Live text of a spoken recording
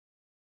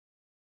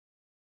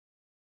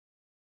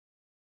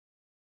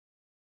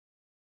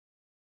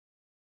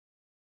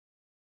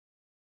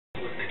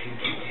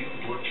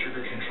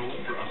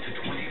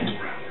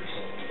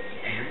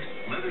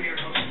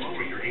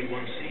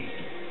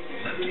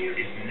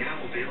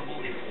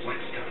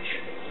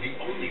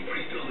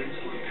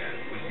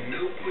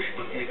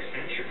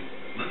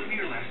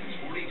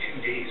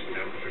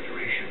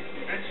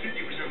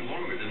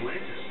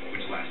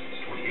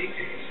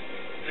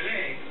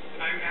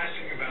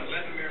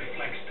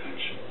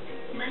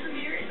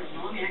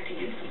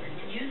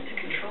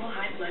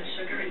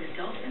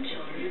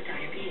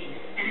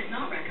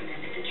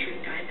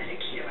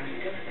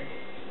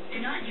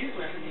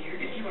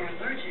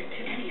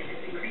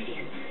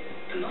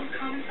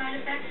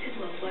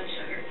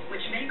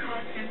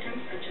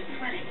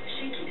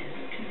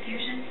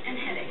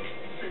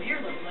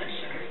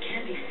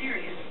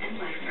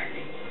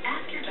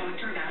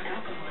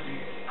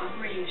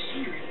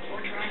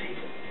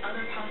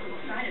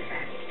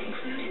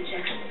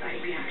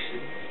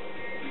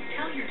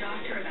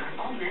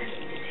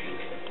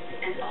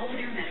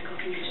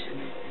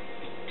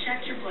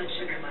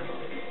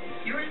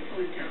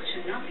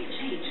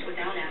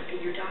see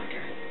your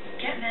doctor.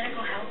 Get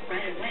medical help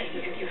right away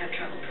if you have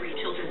trouble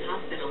breathing. Children's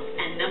Hospital,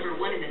 and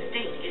 #1 in the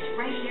state, is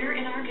right here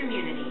in our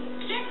community.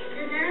 Kids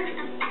deserve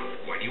the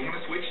best. Why do you want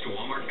to switch to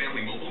Walmart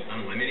Family Mobile?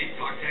 Unlimited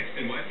talk, text,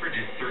 and web for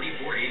just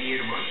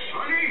 $34.88 a month?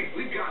 Honey,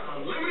 we got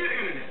unlimited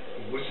internet.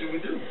 What should we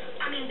do?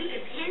 I mean, we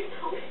could pin,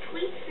 post,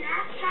 tweet,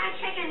 snap, tag,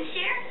 check, and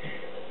share.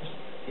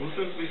 Well,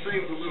 since we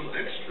saved a little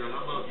extra,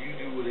 how about you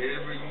do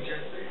whatever you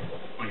just said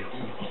on your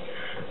own?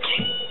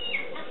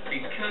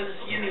 Because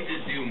you need to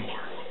do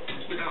more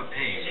without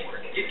paying more.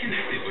 Get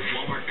connected with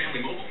Walmart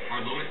Family Mobile,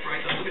 our lowest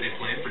price unlimited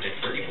plan for just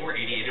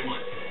 $34.88 a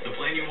month. The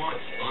plan you want,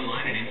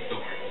 online and in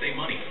store. Save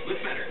money,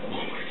 live better,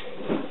 Walmart.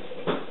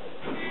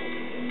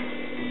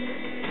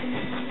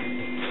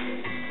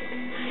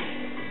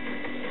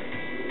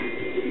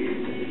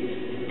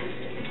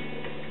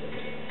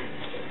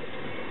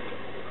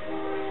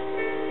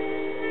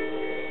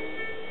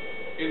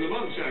 In the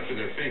months after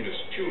their famous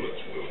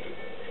tulips wilted,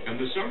 and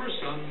the summer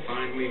sun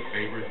finally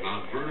favored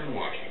Mount Vernon,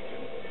 Washington,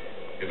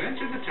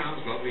 events in the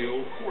town's lovely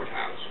old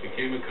courthouse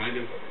became a kind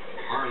of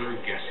parlor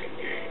guessing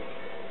game.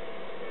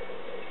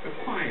 A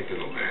quiet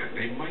little man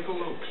named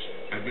Michael Oakes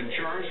had been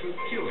charged with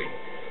killing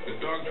the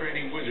dog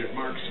training wizard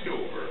Mark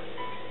Stover,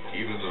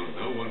 even though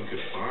no one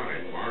could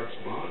find Mark's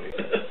body.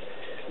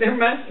 There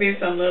must be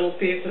some little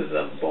pieces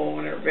of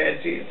bone or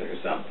veggies or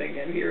something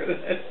in here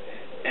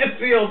that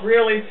feel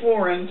really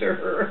foreign to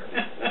her.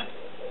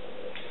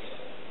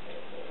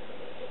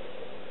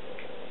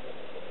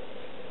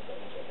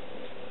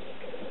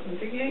 Something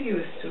to get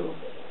used to.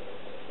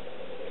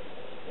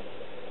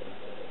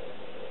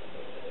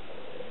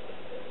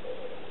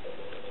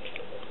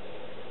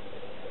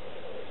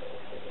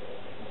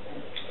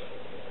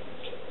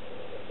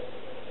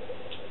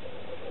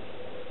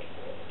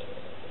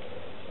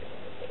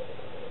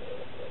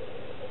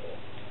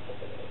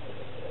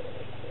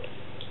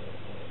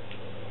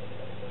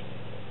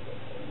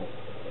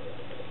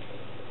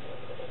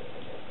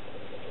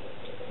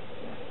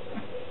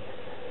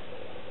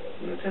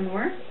 Want some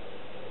more?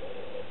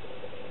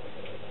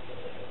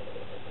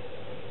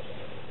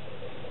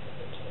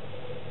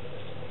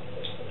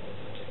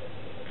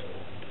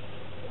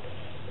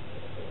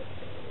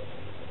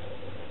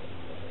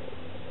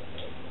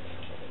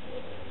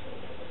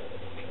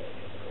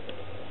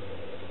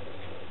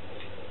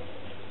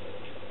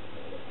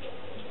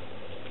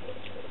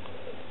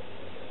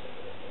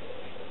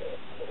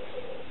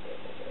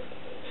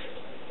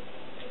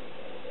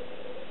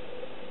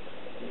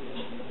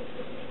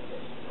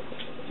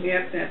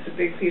 Yep, that's a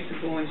big piece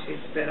of bone she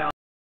spit out.